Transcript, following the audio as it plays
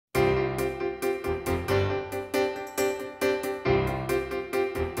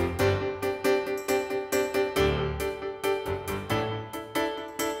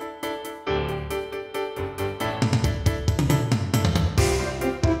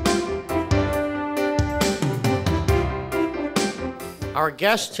Our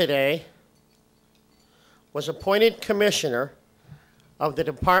guest today was appointed Commissioner of the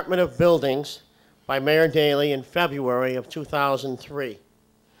Department of Buildings by Mayor Daley in February of 2003.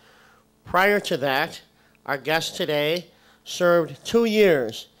 Prior to that, our guest today served 2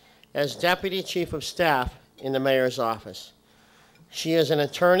 years as Deputy Chief of Staff in the Mayor's office. She is an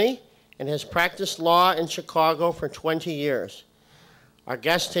attorney and has practiced law in Chicago for 20 years. Our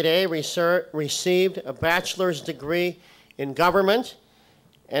guest today received a bachelor's degree in government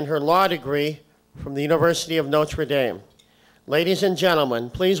and her law degree from the University of Notre Dame. Ladies and gentlemen,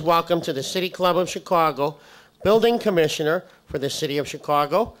 please welcome to the City Club of Chicago, Building Commissioner for the City of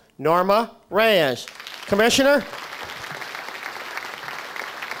Chicago, Norma Reyes. Commissioner?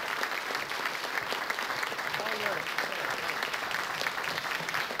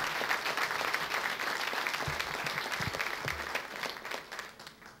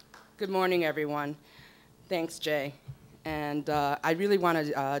 Good morning, everyone. Thanks, Jay. And I really want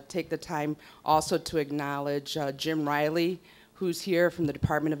to take the time also to acknowledge Jim Riley, who's here from the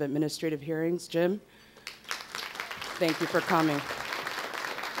Department of Administrative Hearings. Jim, thank you for coming.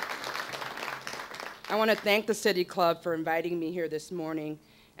 I want to thank the City Club for inviting me here this morning,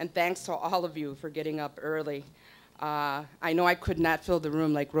 and thanks to all of you for getting up early. I know I could not fill the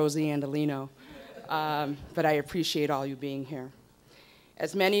room like Rosie Andolino, but I appreciate all you being here.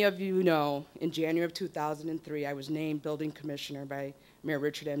 As many of you know, in January of 2003, I was named Building Commissioner by Mayor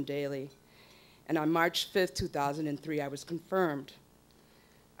Richard M. Daley. And on March 5th, 2003, I was confirmed.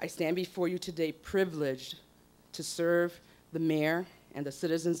 I stand before you today privileged to serve the mayor and the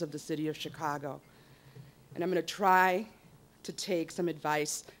citizens of the city of Chicago. And I'm going to try to take some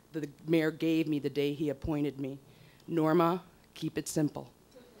advice that the mayor gave me the day he appointed me. Norma, keep it simple.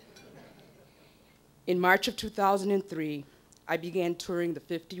 In March of 2003, I began touring the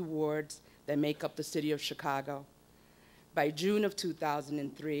 50 wards that make up the city of Chicago. By June of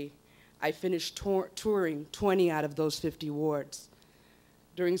 2003, I finished touring 20 out of those 50 wards.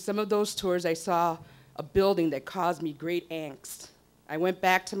 During some of those tours, I saw a building that caused me great angst. I went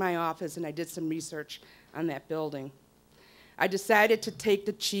back to my office and I did some research on that building. I decided to take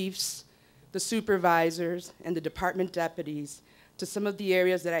the chiefs, the supervisors, and the department deputies to some of the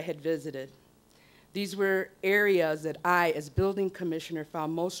areas that I had visited. These were areas that I, as building commissioner,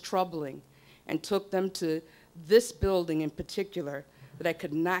 found most troubling and took them to this building in particular that I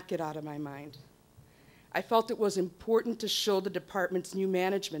could not get out of my mind. I felt it was important to show the department's new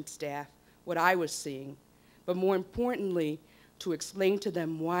management staff what I was seeing, but more importantly, to explain to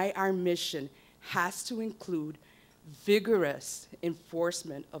them why our mission has to include vigorous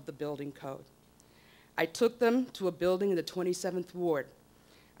enforcement of the building code. I took them to a building in the 27th Ward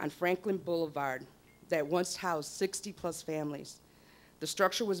on Franklin Boulevard that once housed 60+ families. The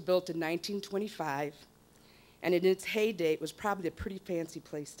structure was built in 1925, and in its heyday, it was probably a pretty fancy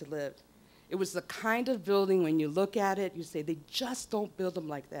place to live. It was the kind of building, when you look at it, you say, they just don't build them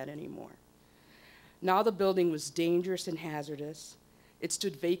like that anymore. Now the building was dangerous and hazardous. It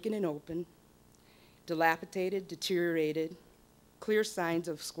stood vacant and open, dilapidated, deteriorated, clear signs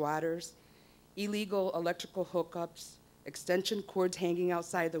of squatters, illegal electrical hookups, extension cords hanging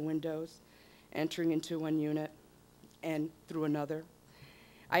outside the windows, entering into one unit and through another.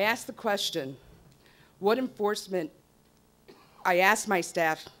 I asked the question, what enforcement, I asked my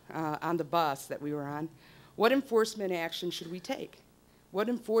staff on the bus that we were on, what enforcement action should we take? What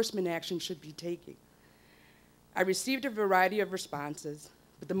enforcement action should be taken? I received a variety of responses,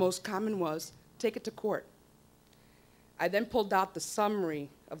 but the most common was, take it to court. I then pulled out the summary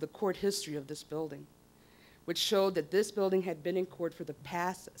of the court history of this building, which showed that this building had been in court for the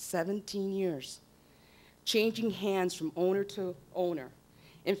past 17 years, changing hands from owner to owner.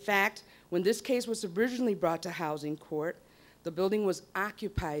 In fact, when this case was originally brought to housing court, the building was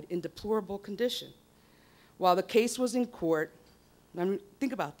occupied in deplorable condition. While the case was in court,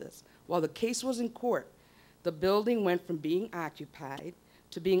 think about this, while the case was in court, the building went from being occupied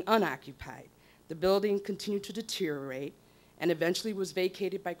to being unoccupied. The building continued to deteriorate and eventually was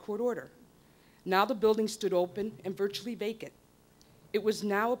vacated by court order. Now the building stood open and virtually vacant. It was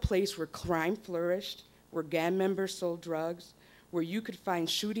now a place where crime flourished, where gang members sold drugs, where you could find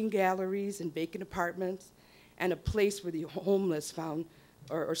shooting galleries and vacant apartments, and a place where the homeless found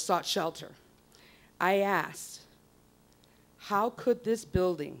or sought shelter. I asked, how could this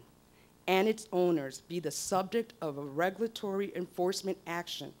building and its owners be the subject of a regulatory enforcement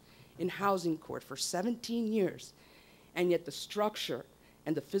action in housing court for 17 years, and yet the structure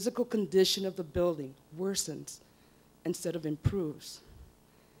and the physical condition of the building worsens instead of improves?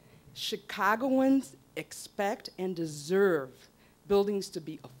 Chicagoans expect and deserve buildings to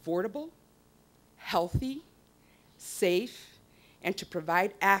be affordable, healthy, safe, and to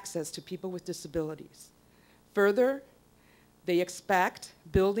provide access to people with disabilities. Further, they expect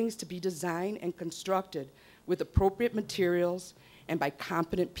buildings to be designed and constructed with appropriate materials and by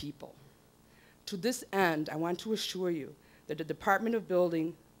competent people. To this end, I want to assure you that the Department of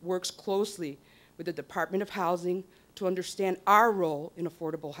Building works closely with the Department of Housing to understand our role in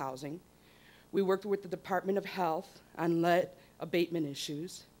affordable housing. We worked with the Department of Health on lead abatement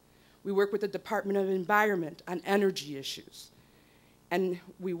issues. We work with the Department of Environment on energy issues. And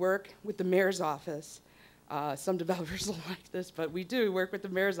we work with the Mayor's Office. Some developers don't like this, but we do work with the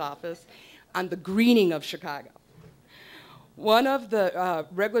Mayor's Office on the greening of Chicago. One of the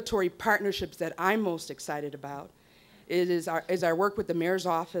regulatory partnerships that I'm most excited about is our work with the Mayor's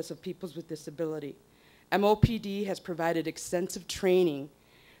Office of Peoples with Disability. MOPD has provided extensive training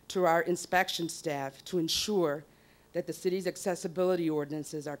to our inspection staff to ensure that the city's accessibility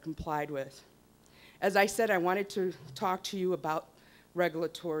ordinances are complied with. As I said, I wanted to talk to you about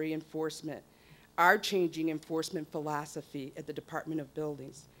regulatory enforcement, our changing enforcement philosophy at the Department of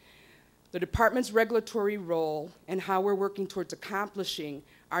Buildings, the department's regulatory role, and how we're working towards accomplishing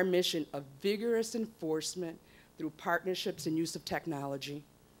our mission of vigorous enforcement through partnerships and use of technology.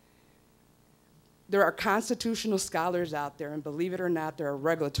 There are constitutional scholars out there, and believe it or not, there are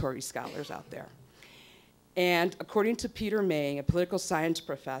regulatory scholars out there. And according to Peter May, a political science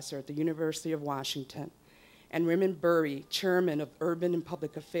professor at the University of Washington, and Raymond Burry, chairman of Urban and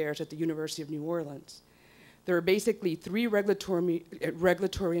Public Affairs at the University of New Orleans, there are basically three regulatory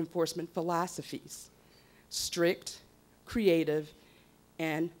enforcement philosophies: strict, creative,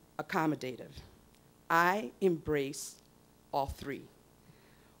 and accommodative. I embrace all three.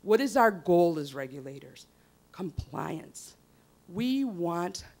 What is our goal as regulators? Compliance. We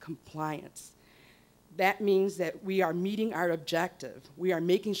want compliance. That means that we are meeting our objective. We are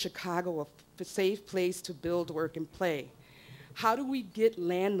making Chicago a safe place to build, work, and play. How do we get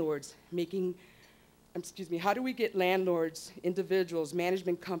landlords individuals,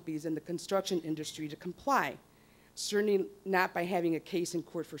 management companies, and the construction industry to comply? Certainly not by having a case in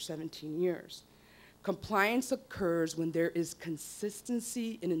court for 17 years. Compliance occurs when there is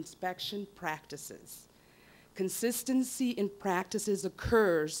consistency in inspection practices. Consistency in practices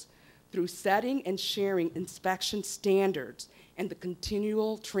occurs through setting and sharing inspection standards and the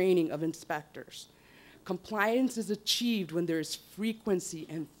continual training of inspectors. Compliance is achieved when there is frequency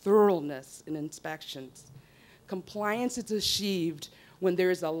and thoroughness in inspections. Compliance is achieved when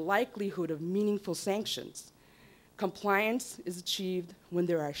there is a likelihood of meaningful sanctions. Compliance is achieved when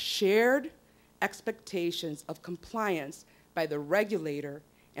there are shared expectations of compliance by the regulator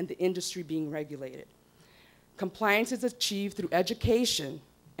and the industry being regulated. Compliance is achieved through education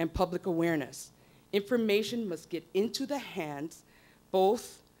and public awareness. Information must get into the hands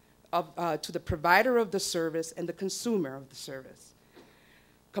both to the provider of the service and the consumer of the service.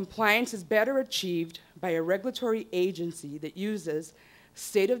 Compliance is better achieved by a regulatory agency that uses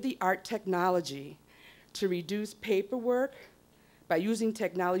state-of-the-art technology to reduce paperwork, by using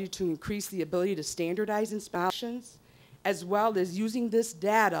technology to increase the ability to standardize inspections, as well as using this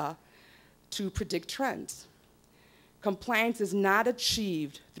data to predict trends. Compliance is not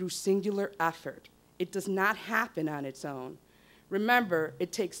achieved through singular effort. It does not happen on its own. Remember,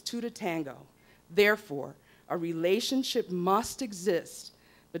 it takes two to tango. Therefore, a relationship must exist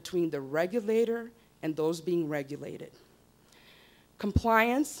between the regulator and those being regulated.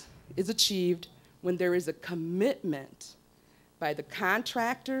 Compliance is achieved when there is a commitment by the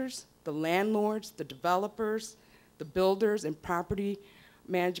contractors, the landlords, the developers, the builders, and property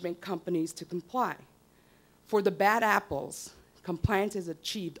management companies to comply. For the bad apples, compliance is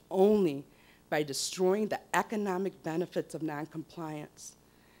achieved only by destroying the economic benefits of noncompliance.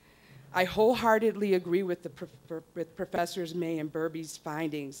 I wholeheartedly agree with Professors May and Burby's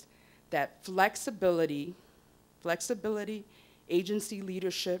findings that flexibility, agency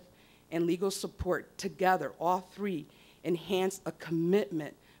leadership, and legal support together, all three, enhance a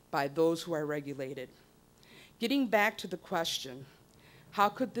commitment by those who are regulated. Getting back to the question, how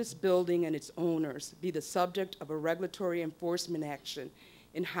could this building and its owners be the subject of a regulatory enforcement action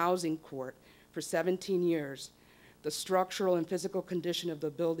in housing court for 17 years? The structural and physical condition of the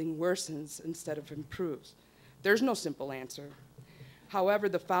building worsens instead of improves. There's no simple answer. However,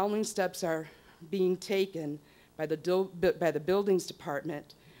 the following steps are being taken by the buildings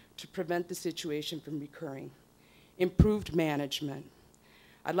department to prevent the situation from recurring. Improved management.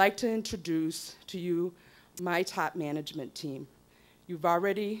 I'd like to introduce to you my top management team. You've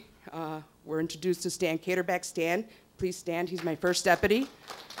already were introduced to Stan Caterback. Stan, please stand. He's my first deputy.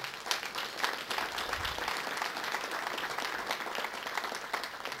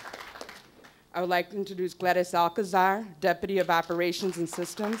 I would like to introduce Gladys Alcazar, Deputy of Operations and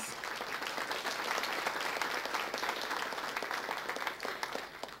Systems.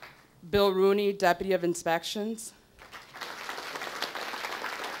 Bill Rooney, Deputy of Inspections.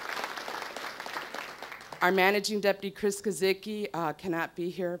 Our Managing Deputy, Chris Kazicki, cannot be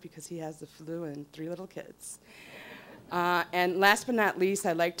here because he has the flu and 3 little kids. And last but not least,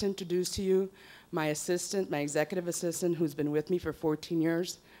 I'd like to introduce to you my assistant, my executive assistant, who's been with me for 14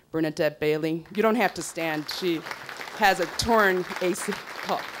 years, Bernadette Bailey. You don't have to stand. She has a torn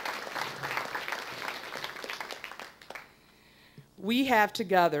ACL. We have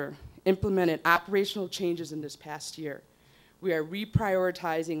together implemented operational changes in this past year. We are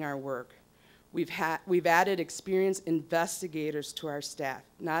reprioritizing our work. We've added experienced investigators to our staff,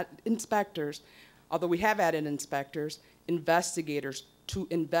 not inspectors, although we have added inspectors, investigators to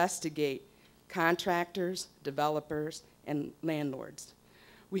investigate contractors, developers, and landlords.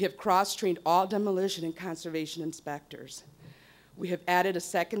 We have cross-trained all demolition and conservation inspectors. We have added a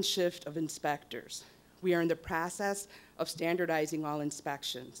second shift of inspectors. We are in the process of standardizing all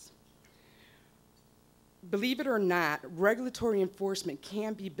inspections. Believe it or not, regulatory enforcement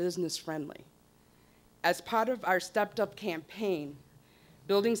can be business friendly. As part of our Stepped Up campaign,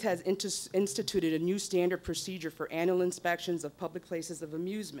 Buildings has instituted a new standard procedure for annual inspections of public places of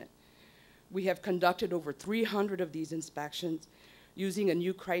amusement. We have conducted over 300 of these inspections using a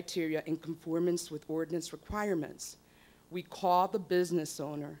new criteria in conformance with ordinance requirements. We call the business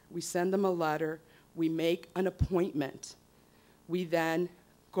owner, we send them a letter, we make an appointment. We then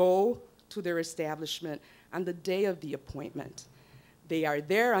go to their establishment on the day of the appointment. They are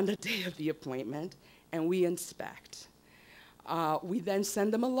there on the day of the appointment, and we inspect. We then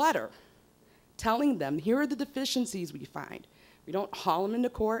send them a letter telling them, here are the deficiencies we find. We don't haul them into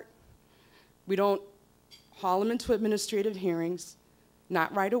court. We don't haul them into administrative hearings,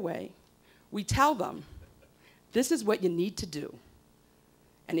 not right away. We tell them, this is what you need to do.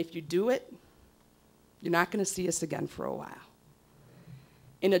 And if you do it, you're not going to see us again for a while.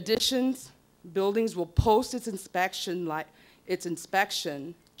 In addition, Buildings will post its inspection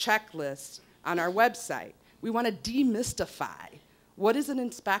checklist on our website. We want to demystify what is an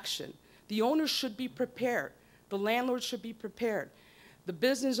inspection. The owner should be prepared. The landlord should be prepared. The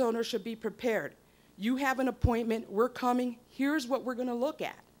business owner should be prepared. You have an appointment, we're coming, here's what we're going to look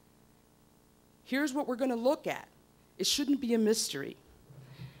at. Here's what we're going to look at. It shouldn't be a mystery.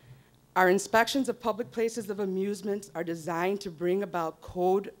 Our inspections of public places of amusement are designed to bring about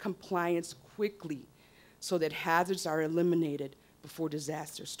code compliance quickly so that hazards are eliminated before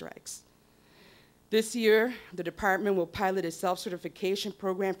disaster strikes. This year, the department will pilot a self-certification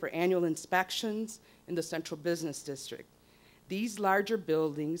program for annual inspections in the Central Business District. These larger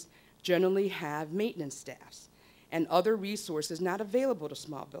buildings generally have maintenance staffs and other resources not available to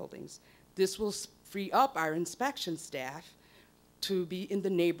small buildings. This will free up our inspection staff to be in the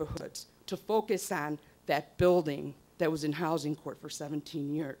neighborhoods, to focus on that building that was in housing court for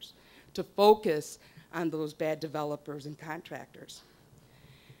 17 years, to focus on those bad developers and contractors.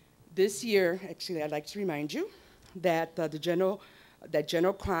 This year, actually, I'd like to remind you that general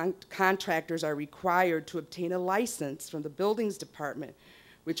contractors are required to obtain a license from the buildings department,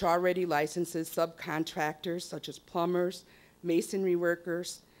 which already licenses subcontractors such as plumbers, masonry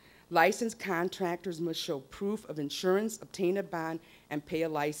workers. Licensed contractors must show proof of insurance, obtain a bond, and pay a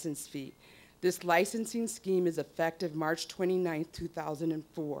license fee. This licensing scheme is effective March 29,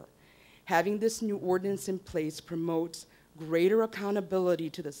 2004. Having this new ordinance in place promotes greater accountability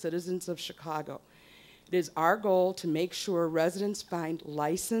to the citizens of Chicago. It is our goal to make sure residents find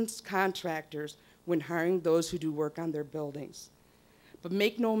licensed contractors when hiring those who do work on their buildings. But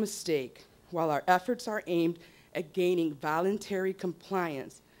make no mistake, while our efforts are aimed at gaining voluntary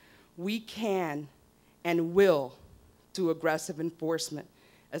compliance, we can and will do aggressive enforcement.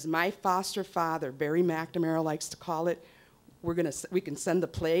 As my foster father, Barry McNamara, likes to call it, we can send the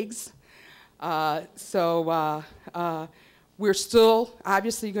plagues. We're still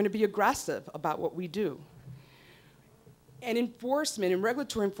obviously going to be aggressive about what we do. And enforcement and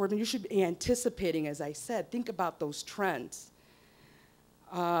regulatory enforcement, you should be anticipating, as I said, think about those trends.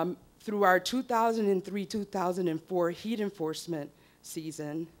 Through our 2003-2004 heat enforcement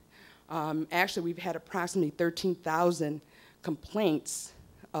season, actually we've had approximately 13,000 complaints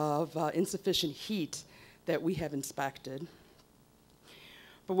of insufficient heat that we have inspected.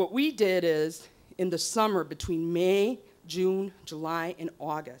 But what we did is, in the summer between May, June, July, and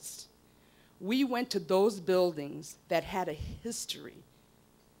August, we went to those buildings that had a history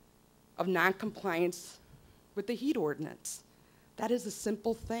of noncompliance with the heat ordinance. That is a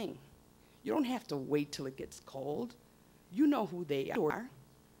simple thing. You don't have to wait till it gets cold. You know who they are.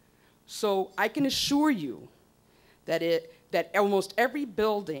 So I can assure you that almost every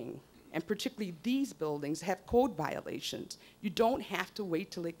building, and particularly these buildings, have code violations. You don't have to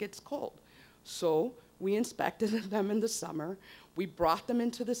wait till it gets cold. So we inspected them in the summer. We brought them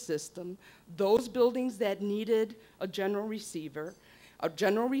into the system. Those buildings that needed a general receiver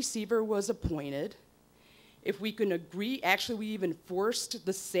was appointed. If we can agree, actually we even forced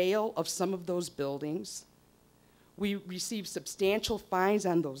the sale of some of those buildings. We received substantial fines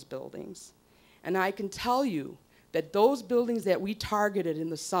on those buildings. And I can tell you that those buildings that we targeted in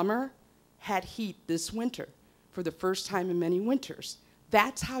the summer had heat this winter for the first time in many winters.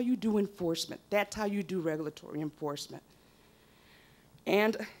 That's how you do enforcement. That's how you do regulatory enforcement.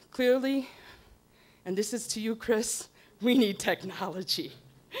 And clearly, and this is to you, Chris, we need technology.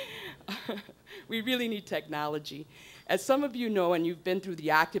 We really need technology. As some of you know, and you've been through the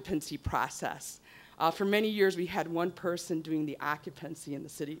occupancy process, for many years we had one person doing the occupancy in the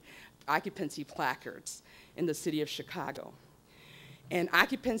city, occupancy placards in the city of Chicago. And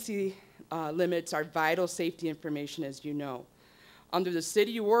occupancy limits are vital safety information, as you know. Under the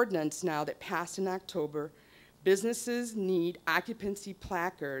city ordinance now that passed in October, businesses need occupancy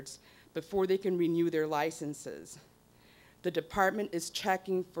placards before they can renew their licenses. The department is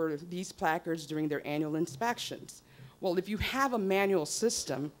checking for these placards during their annual inspections. Well, if you have a manual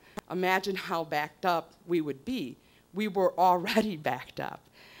system, imagine how backed up we would be. We were already backed up.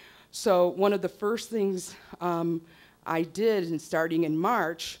 So one of the first things I did, starting in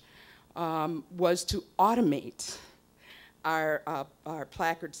March, was to automate our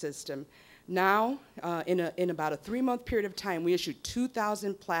placard system. Now, in about a 3-month period of time, we issued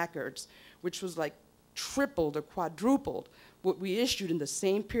 2,000 placards, which was like tripled or quadrupled what we issued in the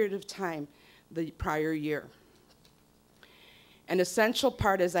same period of time the prior year. An essential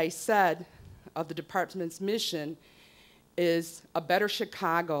part, as I said, of the department's mission is a better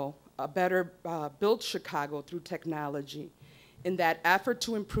Chicago, a better built Chicago through technology. In that effort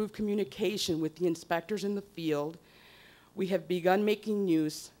to improve communication with the inspectors in the field, we have begun making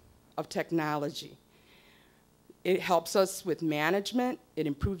use of technology. It helps us with management, it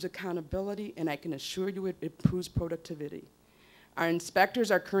improves accountability, and I can assure you it improves productivity. Our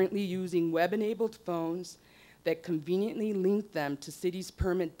inspectors are currently using web-enabled phones that conveniently link them to city's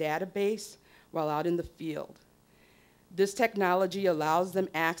permit database while out in the field. This technology allows them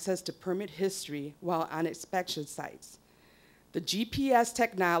access to permit history while on inspection sites. The GPS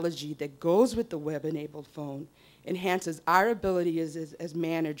technology that goes with the web-enabled phone enhances our ability as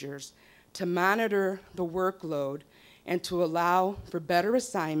managers to monitor the workload and to allow for better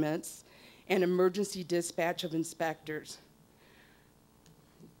assignments and emergency dispatch of inspectors.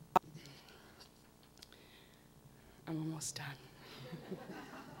 I'm almost done.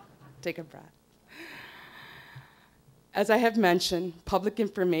 Take a breath. As I have mentioned, public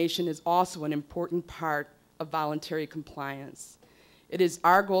information is also an important part of voluntary compliance. It is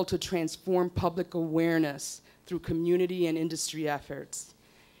our goal to transform public awareness through community and industry efforts.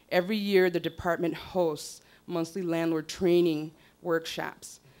 Every year, the department hosts monthly landlord training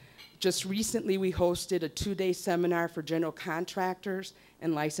workshops. Just recently, we hosted a 2-day seminar for general contractors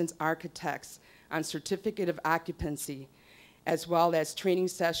and licensed architects on certificate of occupancy, as well as training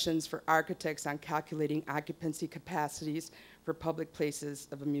sessions for architects on calculating occupancy capacities for public places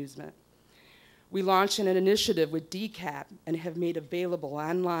of amusement. We launched an initiative with DCAP and have made available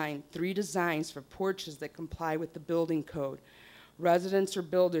online 3 designs for porches that comply with the building code. Residents or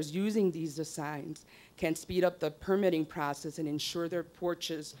builders using these designs can speed up the permitting process and ensure their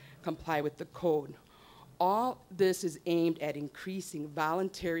porches comply with the code. All this is aimed at increasing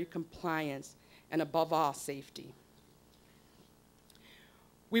voluntary compliance and, above all, safety.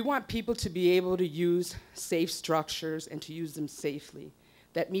 We want people to be able to use safe structures and to use them safely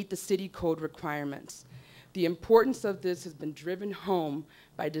that meet the city code requirements. The importance of this has been driven home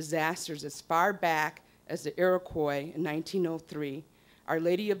by disasters as far back as the Iroquois in 1903, Our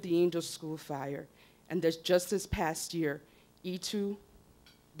Lady of the Angels School fire, and just this past year, E2,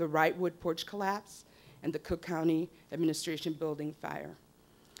 the Wrightwood porch collapse, and the Cook County Administration building fire.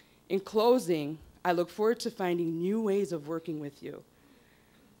 In closing, I look forward to finding new ways of working with you.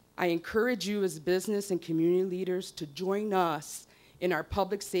 I encourage you as business and community leaders to join us in our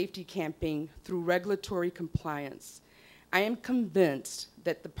public safety campaign through regulatory compliance. I am convinced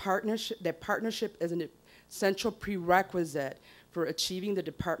that partnership is an essential prerequisite for achieving the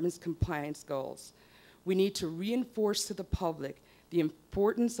department's compliance goals. We need to reinforce to the public the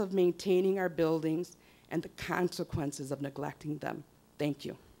importance of maintaining our buildings and the consequences of neglecting them. Thank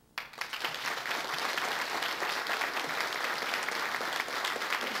you.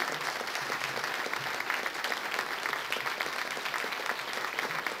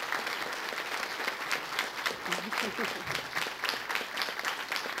 For those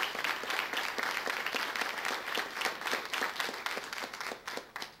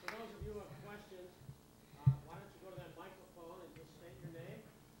of you who have questions, why don't you go to that microphone and just state your name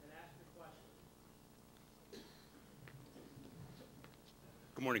and ask your question.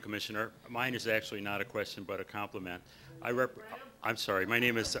 Good morning, Commissioner. Mine is actually not a question, but a compliment. I'm sorry.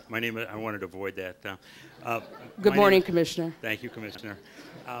 I wanted to avoid that. Good morning, Commissioner. Thank you, Commissioner.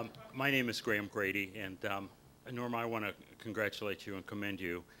 My name is Graham Grady, and Norma, I want to congratulate you and commend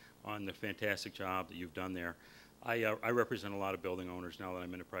you on the fantastic job that you've done there. I represent a lot of building owners now that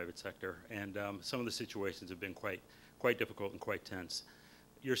I'm in the private sector, and some of the situations have been quite difficult and quite tense.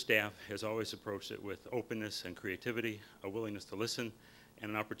 Your staff has always approached it with openness and creativity, a willingness to listen,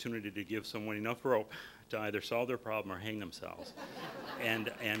 and an opportunity to give someone enough rope to either solve their problem or hang themselves.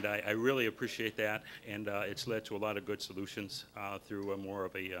 and I really appreciate that, and it's led to a lot of good solutions through more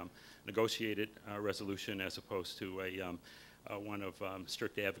of a negotiated resolution as opposed to one of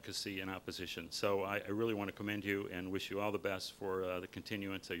strict advocacy and opposition. So I really want to commend you and wish you all the best for the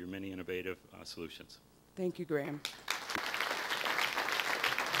continuance of your many innovative solutions. Thank you, Graham.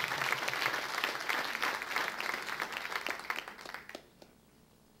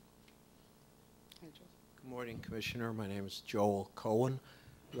 Good morning, Commissioner. My name is Joel Cohen.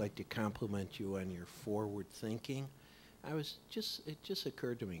 I'd like to compliment you on your forward thinking. It just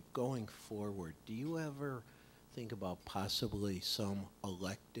occurred to me, going forward, do you ever think about possibly some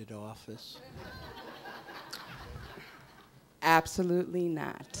elected office? Absolutely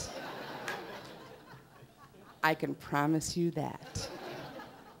not. I can promise you that.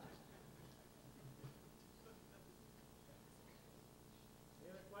 Any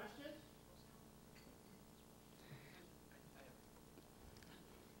other questions?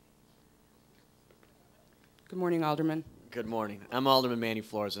 Good morning, Alderman. Good morning. I'm Alderman Manny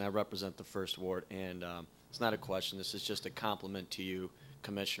Flores, and I represent the First Ward. And it's not a question. This is just a compliment to you,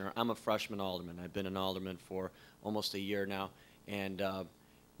 Commissioner. I'm a freshman alderman. I've been an alderman for almost a year now. And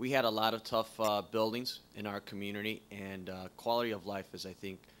we had a lot of tough buildings in our community, and quality of life is, I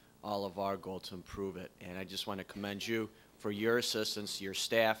think, all of our goal to improve it. And I just want to commend you for your assistance, your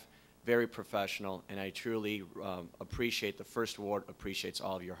staff, very professional, and I truly appreciate the First Ward appreciates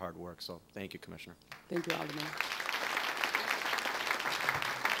all of your hard work. So thank you, Commissioner. Thank you, Alderman.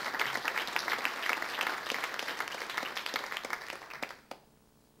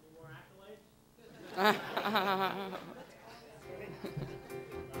 Any more accolades?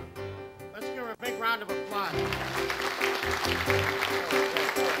 Let's give her a big round of applause.